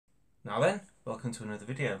Now then, welcome to another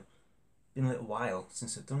video. Been a little while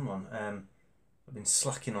since I've done one. I've been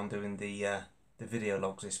slacking on doing the video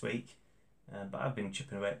logs this week, but I've been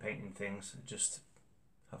chipping away at painting things. I just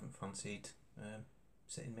haven't fancied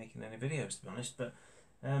sitting making any videos, to be honest. But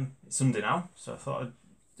it's Sunday now, so I thought I'd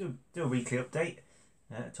do a weekly update,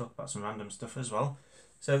 talk about some random stuff as well.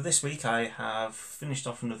 So this week I have finished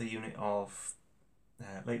off another unit of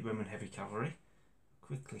Late Roman Heavy Cavalry. I'll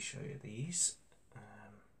quickly show you these.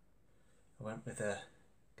 I went with a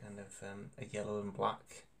kind of a yellow and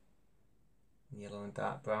black, yellow and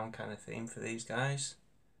dark brown kind of theme for these guys.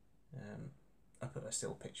 I put a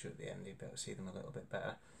still picture at the end, you'll be able to see them a little bit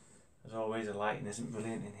better. As always, the lighting isn't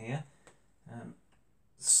brilliant in here.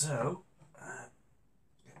 So,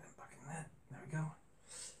 get them back in there. There we go.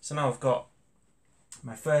 So now I've got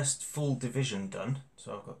my first full division done.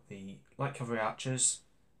 So I've got the light cavalry archers,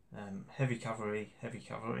 heavy cavalry.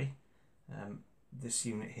 This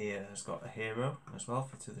unit here has got a hero as well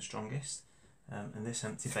for to the strongest, and this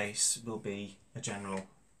empty base will be a general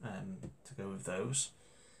to go with those.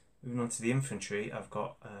 Moving on to the infantry, I've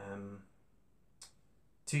got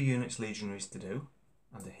 2 units legionaries to do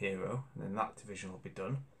and a hero, and then that division will be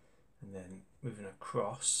done. And then moving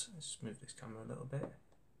across, let's move this camera a little bit.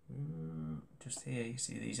 Just here, you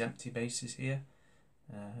see these empty bases here,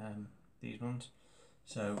 these ones.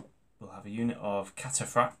 So we'll have a unit of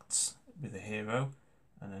cataphracts with a hero,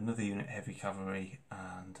 and another unit heavy cavalry,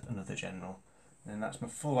 and another general. And that's my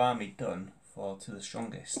full army done for to the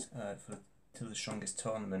strongest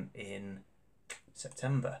tournament in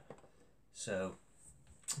September. So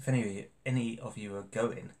if any of you are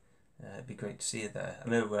going, it'd be great to see you there. I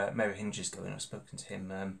know Merry Hinge is going. I've spoken to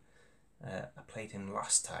him. I played him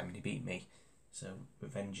last time and he beat me, so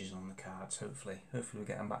revenge is on the cards. Hopefully we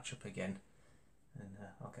get a match up again, and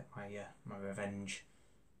I'll get my revenge.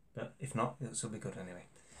 But if not, it'll still be good anyway.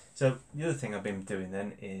 So the other thing I've been doing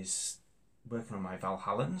then is working on my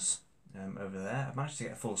Valhallans over there. I've managed to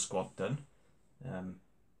get a full squad done, and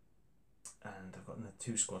I've got another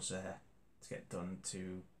 2 squads there to get done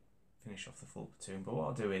to finish off the full platoon. But what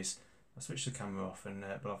I'll do is I'll switch the camera off and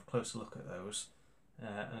we'll have a closer look at those,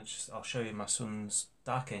 and I'll show you my son's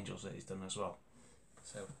Dark Angels that he's done as well.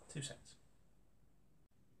 So 2 seconds.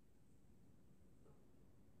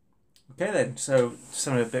 Okay then, so just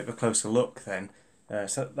having a bit of a closer look then.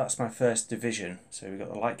 So that's my first division. So we've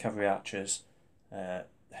got the light cavalry archers,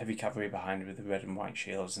 heavy cavalry behind with the red and white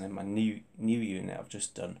shields, and then my new unit I've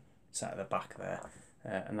just done sat at the back there,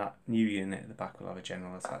 and that new unit at the back will have a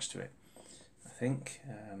general attached to it, I think.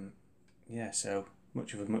 Yeah, so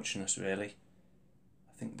much of a muchness really.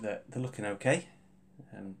 I think that they're looking okay.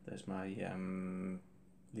 There's my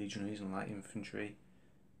legionaries and light infantry,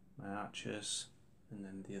 my archers, and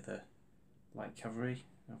then the other light cavalry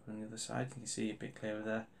up on the other side. You can see a bit clearer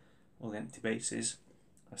there, all the empty bases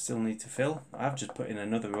I still need to fill. I've just put in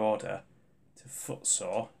another order to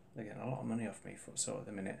Footsore. They're getting a lot of money off me, Footsore, at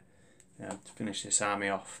the minute, to finish this army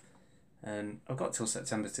off, and I've got till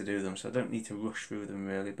September to do them, so I don't need to rush through them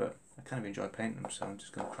really, but I kind of enjoy painting them, so I'm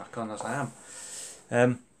just going to crack on as I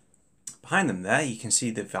am. Behind them there you can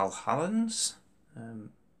see the Valhallans,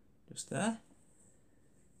 just there.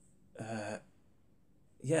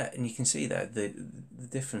 Yeah, and you can see there the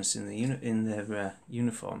difference in their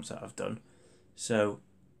uniforms that I've done. So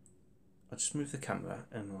I'll just move the camera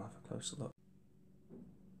and we'll have a closer look.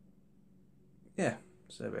 Yeah,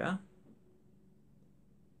 so there we are.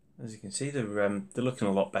 As you can see, they're looking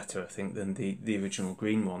a lot better, I think, than the original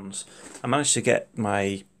green ones. I managed to get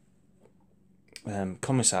my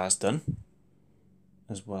commissars done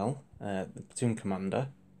as well. The platoon commander,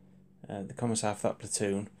 the commissar for that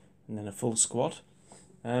platoon, and then a full squad.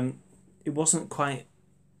 It wasn't quite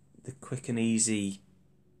the quick and easy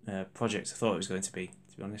project I thought it was going to be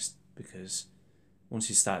honest, because once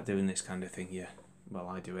you start doing this kind of thing, well,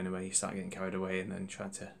 I do anyway, you start getting carried away and then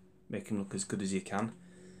trying to make them look as good as you can.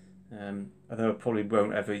 Although I probably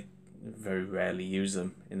won't ever, very rarely use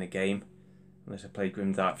them in a game, unless I play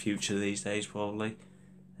Grim Dark Future these days, probably.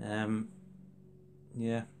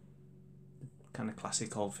 Yeah, kind of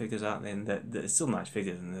classic old figures, aren't they? And they're still nice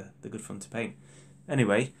figures, and they're good fun to paint.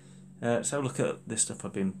 Anyway, so look at this stuff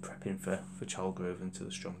I've been prepping for Charlgrove and to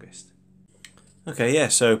the strongest. Okay, yeah,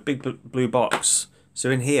 so big blue box. So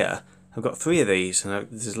in here, I've got 3 of these, and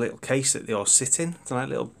there's a little case that they all sit in. They're like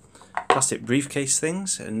little plastic briefcase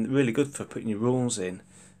things, and really good for putting your rules in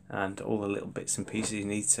and all the little bits and pieces you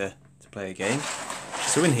need to play a game.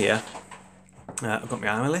 So in here, I've got my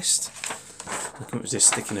army list. I can just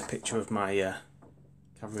stick in a picture of my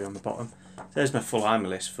cavalry on the bottom. There's my full army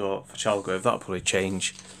list for Charlgrove. That'll probably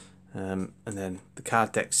change. And then the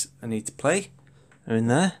card decks I need to play are in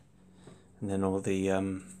there. and then all the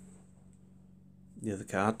other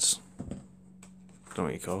cards. Don't know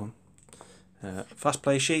what you call them. Fast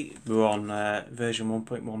play sheet. We're on version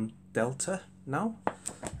 1.1 Delta now.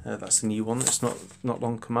 That's the new one that's not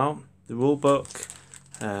long come out. The rule book,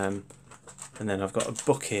 and then I've got a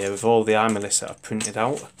book here with all the army lists that I've printed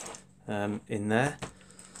out in there,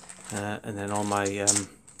 and then all my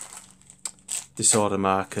disorder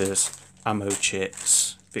markers, ammo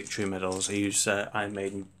chips, victory medals. I use Iron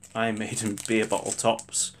Maiden beer bottle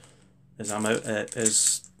tops as ammo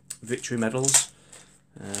as victory medals.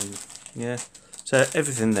 Yeah, so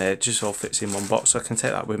everything there just all fits in one box, so I can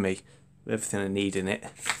take that with me, with everything I need in it,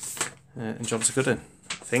 and job's a good one,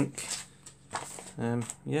 I think.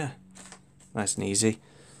 Yeah, nice and easy.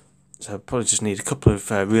 So I probably just need a couple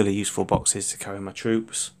of really useful boxes to carry my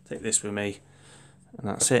troops. Take this with me, and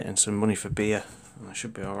that's it, and some money for beer, and I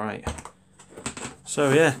should be alright.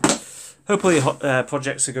 So yeah, hopefully your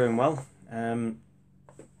projects are going well, and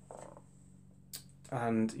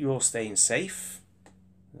you're all staying safe.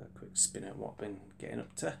 A quick spin at what I've been getting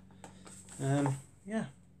up to. Yeah,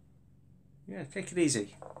 take it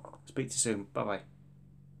easy. Speak to you soon. Bye bye.